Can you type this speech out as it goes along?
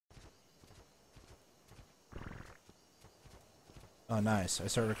Oh, nice. I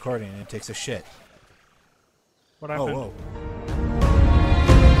start recording and it takes a shit. What happened? Oh, whoa.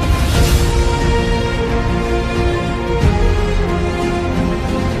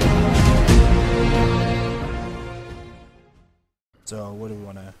 So, what do we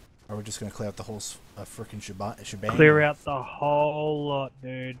want to... Are we just going to clear out the whole frickin' shebang? Clear out the whole lot,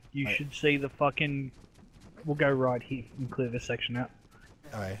 dude. You Right. should see the fucking... We'll go right here and clear this section out.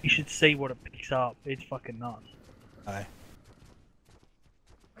 Alright. You should see what it picks up. It's fucking nuts. Alright.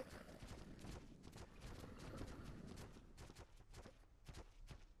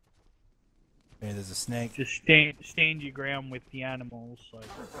 Okay, there's a snake. Just stand your ground with the animals, so...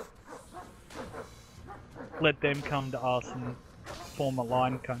 Let them come to us and form a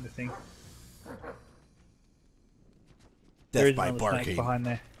line kind of thing. There Death is by another snake barking. behind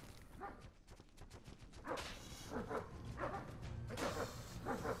there.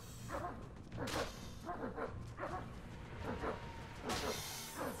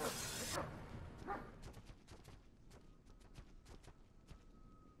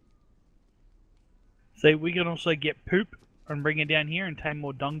 See, we can also get poop and bring it down here and tame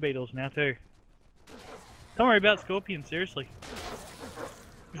more dung beetles now too. Don't worry about scorpions, seriously.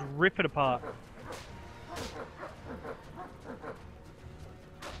 Just rip it apart.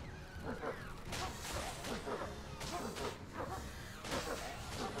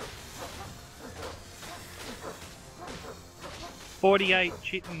 $48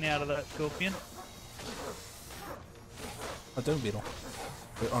 chitin out of that scorpion. A dung beetle.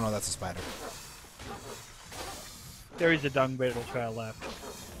 Wait, oh no, that's a spider. There is a dung beetle to our left.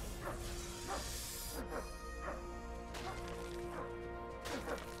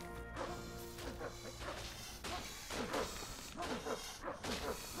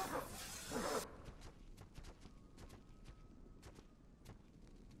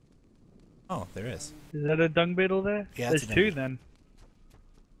 Oh, there is. Is that a dung beetle there? Yeah, There's it's a dung two beetle. then.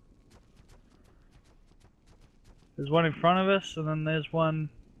 There's one in front of us, and then there's one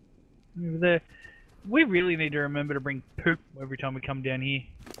over there. We really need to remember to bring poop every time we come down here.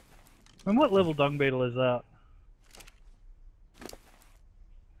 And what level dung beetle is that?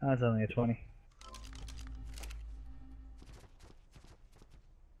 That's only a 20.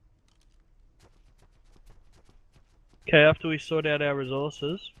 Okay, after we sort out our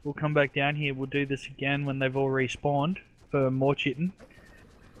resources, we'll come back down here. We'll do this again when they've all respawned for more chitin.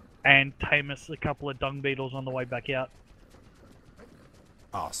 And tame us a couple of dung beetles on the way back out.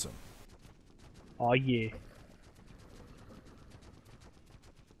 Awesome. Oh yeah.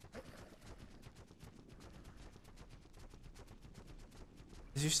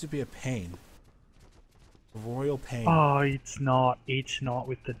 This used to be a pain. A royal pain. Oh, it's not. It's not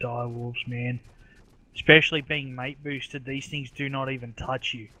with the direwolves, man. Especially being mate boosted, these things do not even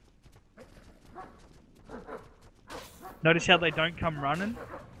touch you. Notice how they don't come running?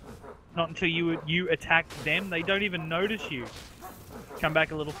 Not until you attack them. They don't even notice you. Come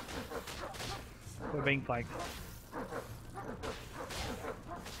back a little. We're being flanked.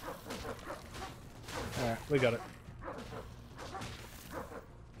 Alright, we got it.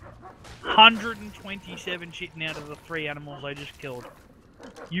 127 chitin out of the 3 animals I just killed.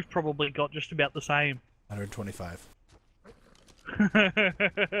 You've probably got just about the same. 125.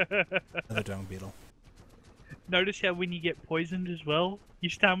 Another dung beetle. Notice how when you get poisoned as well, your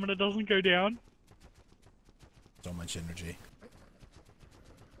stamina doesn't go down? So much energy.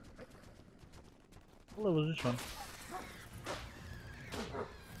 What level is this one?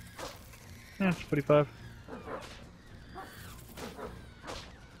 Yeah, it's 45.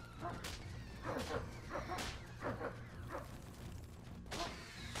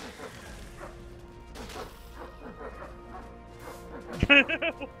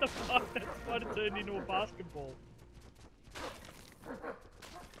 What the fuck? That spider turned into a basketball.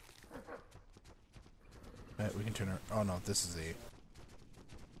 Alright, we can turn our... Oh no, this is a...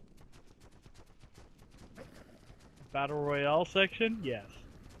 Battle Royale section? Yes.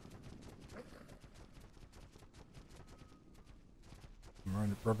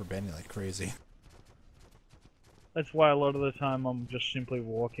 I'm rubber banding like crazy. That's why a lot of the time I'm just simply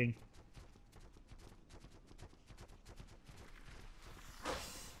walking.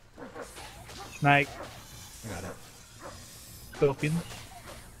 Snake. I got it. Scorpions.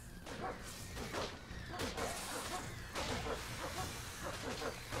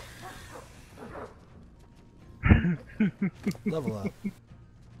 Level up.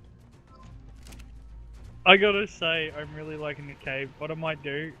 I gotta say, I'm really liking the cave. What I might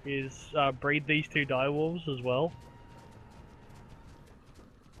do is breed these 2 direwolves as well.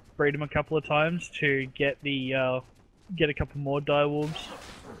 Breed them a couple of times to get the get a couple more direwolves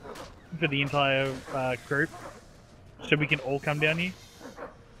for the entire group. So we can all come down here?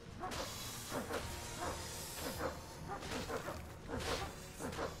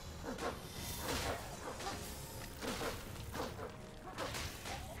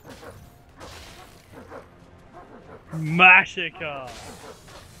 Massacre!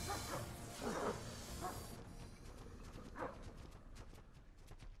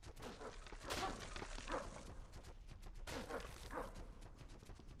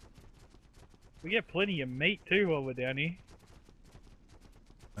 We get plenty of meat too while we're down here.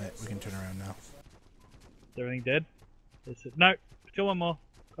 Alright, we can turn around now. Is everything dead? No, still one more.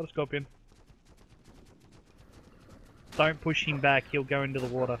 Got a scorpion. Don't push him back, he'll go into the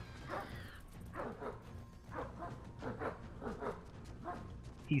water.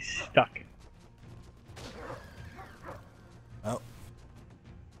 He's stuck. Oh.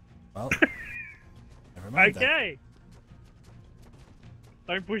 Well. Never mind. Okay.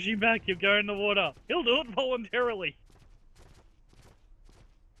 Don't push him back, he'll go in the water. He'll do it voluntarily.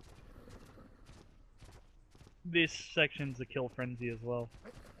 This section's a kill frenzy as well.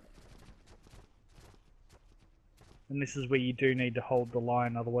 And this is where you do need to hold the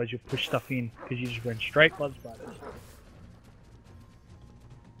line, otherwise you'll push stuff in, because you're just going straight blood spiders.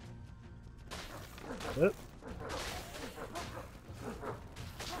 Oop.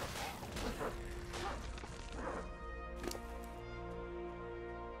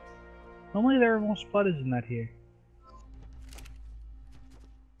 Normally there are more spiders than that here.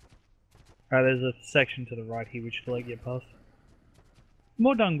 Alright, there's a section to the right here which will let you get past.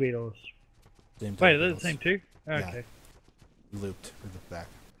 More dung beetles. Wait, are they the same too? Okay. Yeah. Looped. We look back.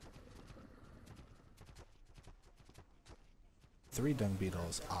 3 dung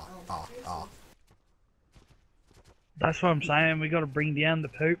beetles. Ah. That's what I'm saying, we gotta bring down the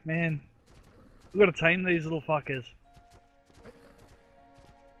poop, man. We gotta tame these little fuckers.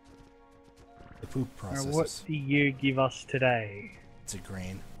 The poop process. Right, what do you give us today? It's a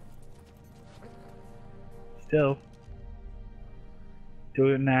grain. Still. Do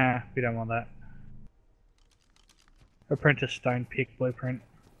it. Nah, we don't want that. Apprentice stone pick blueprint.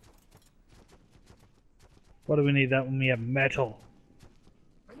 What do we need that when we have metal?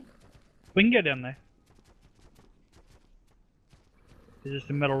 We can go down there. There's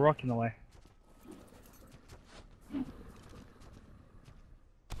just a metal rock in the way.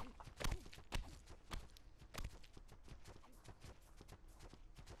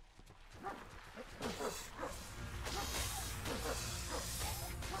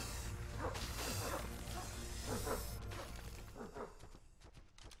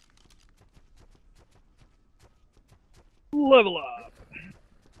 Level up!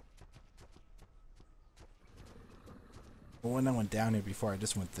 Well, when I went down here before, I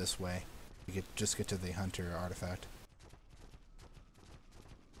just went this way. You could just get to the hunter artifact.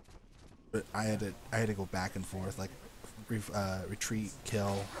 But I had to go back and forth, like retreat,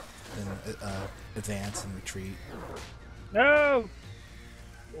 kill, then advance and retreat. No!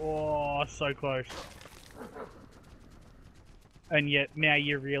 Oh, so close. And yet now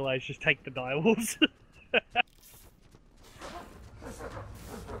you realise just take the direwolves.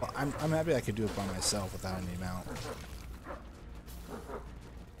 Well, I'm happy I could do it by myself without any mount.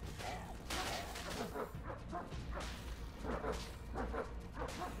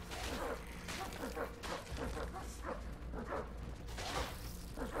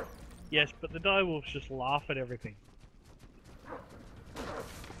 Yes, but the direwolves just laugh at everything.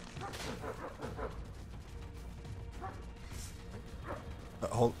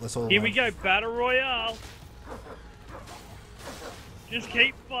 Let's hold. Here we go, battle royale. Just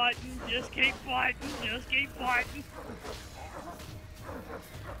keep fighting. Just keep fighting. Just keep fighting.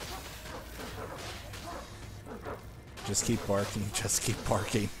 Just keep barking. Just keep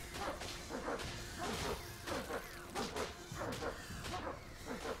barking.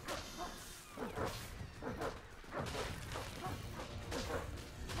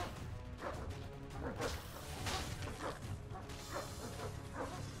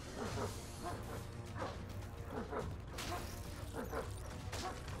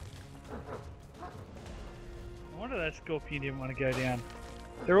 I wonder that scorpion didn't want to go down.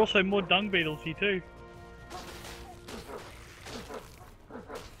 There are also more dung beetles here too.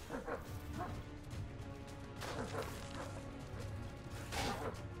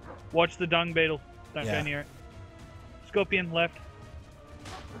 Watch the dung beetle. Don't go near it. Scorpion left.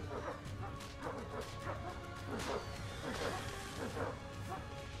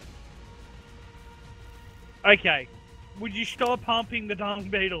 Okay. Would you stop pumping the dung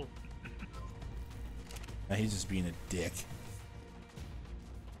beetle? Now he's just being a dick.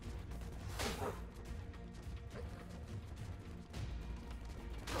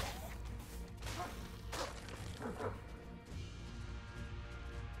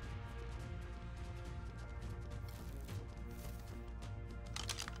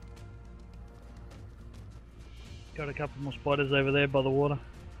 Got a couple more spiders over there by the water.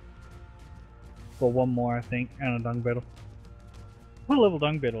 Well, one more, I think, and a dung beetle. What level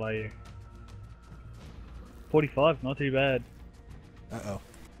dung beetle are you? 45, not too bad. Uh-oh.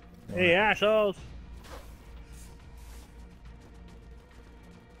 Hey, assholes!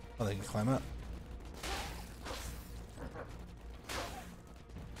 Oh, they can climb up.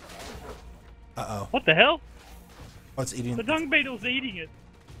 Uh-oh. What the hell? Oh, it's eating... The dung beetle's eating it!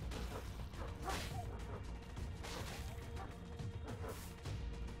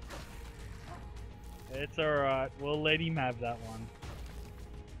 It's alright, we'll let him have that one.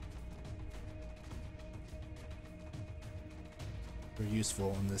 They're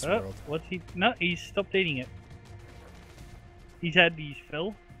useful in this world. What's he... No, he's stopped eating it. He's had his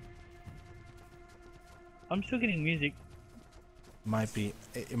fill. I'm still getting music. Might be...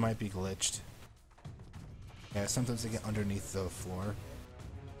 It might be glitched. Yeah, sometimes they get underneath the floor,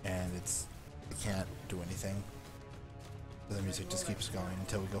 and it can't do anything. So the music just keeps going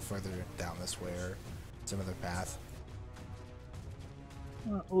until we go further down this way or some other path.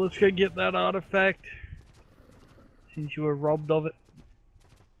 Well, let's go get that artifact, since you were robbed of it.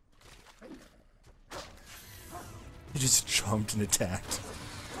 He just jumped and attacked.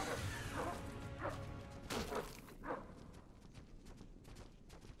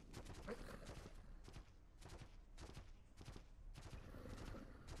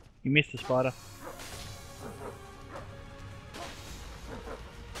 You missed the spider.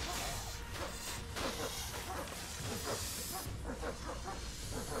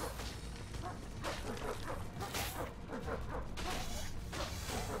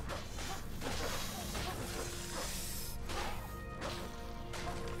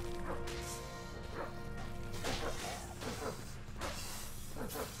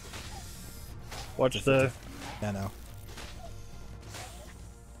 Watch the... Yeah, no.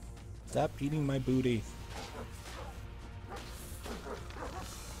 Stop eating my booty.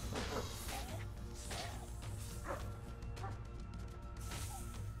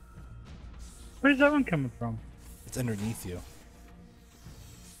 Where's that one coming from? It's underneath you.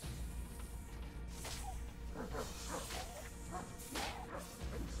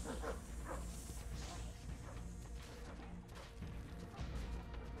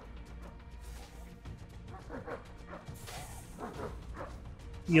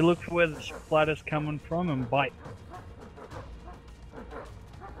 You look for where the splatter's coming from and bite.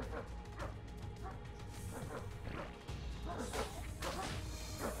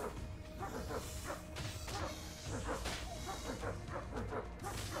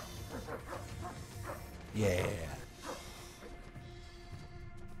 Yeah.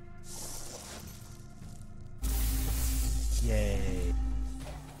 Yay.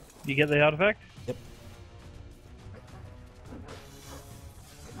 You get the artifact? Yep.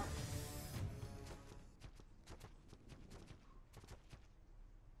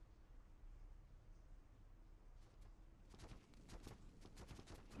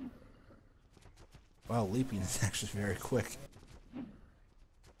 Wow, leaping is actually very quick.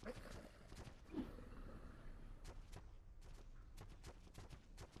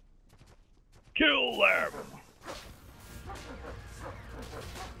 Kill them!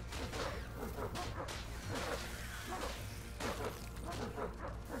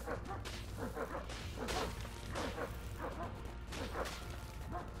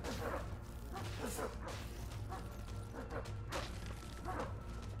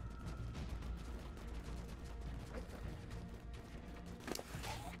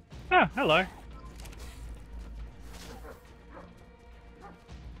 Oh, hello.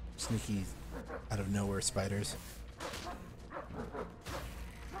 Sneaky, out of nowhere spiders.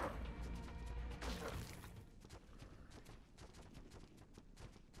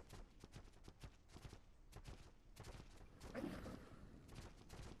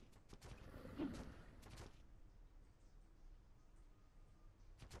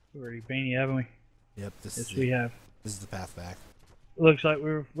 We've already been here, haven't we? Yep, Yes, we have. This is the path back. Looks like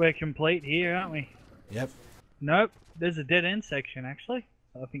we're complete here, aren't we? Yep. Nope. There's a dead end section, actually.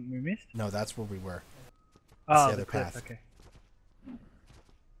 I think we missed. No, that's where we were. Oh, the other cliff, path. okay.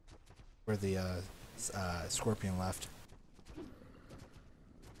 Where the scorpion left.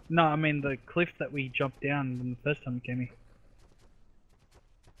 No, I mean the cliff that we jumped down when the first time we came here.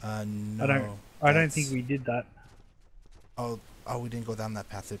 No. I don't think we did that. Oh, we didn't go down that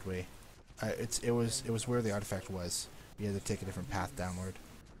path, did we? It was where the artifact was. We had to take a different path downward.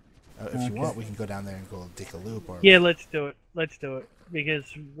 If you want, we can go down there and go take a loop. Or yeah, let's do it. Let's do it because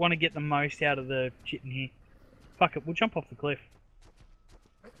we want to get the most out of the Chitin here. Fuck it, we'll jump off the cliff.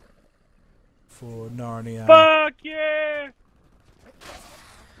 For Narnia. Fuck yeah!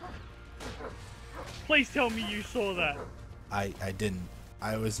 Please tell me you saw that. I didn't.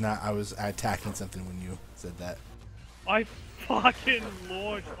 I was not. I was attacking something when you said that. I fucking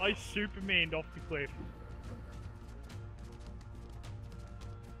launched. I Supermaned off the cliff.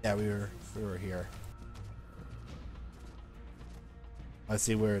 Yeah, we were here. Let's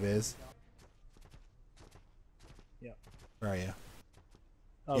see where it is. Yeah. Where are you?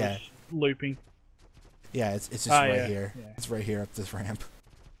 I Yeah. was looping. Yeah, it's just right yeah, here. yeah. It's right here up this ramp.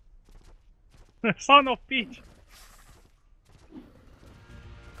 Son of bitch.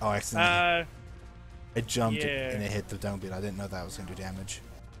 Oh, accidentally. I jumped and it hit the dung beetle. I didn't know that was gonna do damage.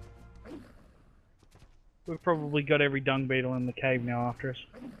 We've probably got every dung beetle in the cave now after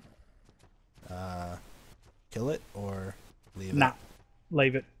us. Kill it or leave Nah, it?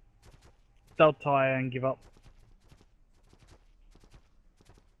 leave it. They'll tire and give up.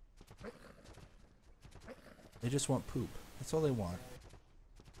 They just want poop. That's all they want.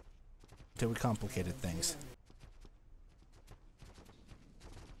 Until we complicated things.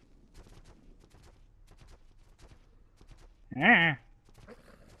 Ah.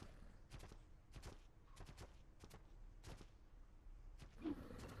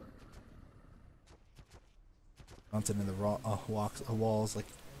 Bouncing in the walls like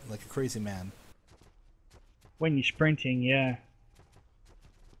a crazy man. When you're sprinting, yeah.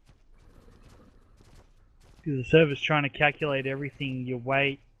 Because the server's trying to calculate everything, your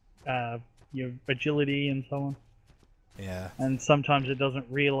weight, your agility and so on. Yeah. And sometimes it doesn't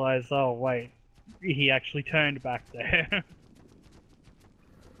realize, oh wait, he actually turned back there.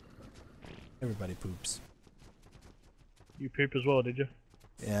 Everybody poops. You poop as well, did you?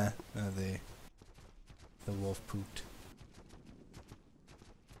 Yeah. The wolf pooped.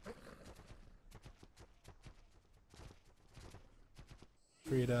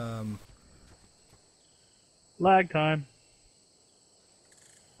 Freedom. Lag time.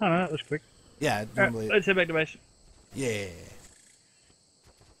 Oh no, that was quick. Yeah, normally. Let's head back to base. Yeah.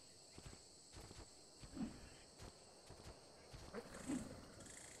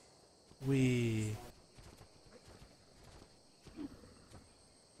 We.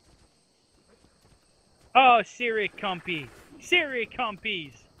 Oh, Syria compy. Syria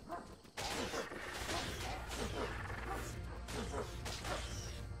compies.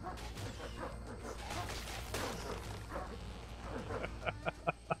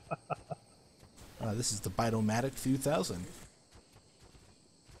 This is the Bitomatic 2000.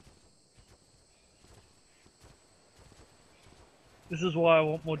 This is why I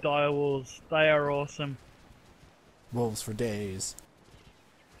want more dire wolves. They are awesome. Wolves for days.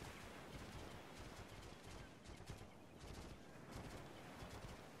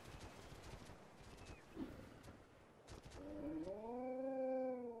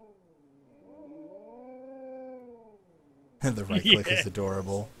 And the right click is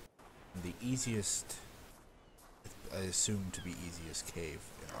adorable. The easiest, I assume to be easiest cave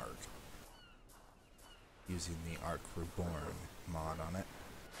in Ark. Using the Ark Reborn mod on it.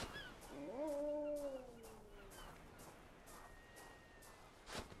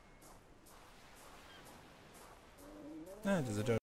 There's a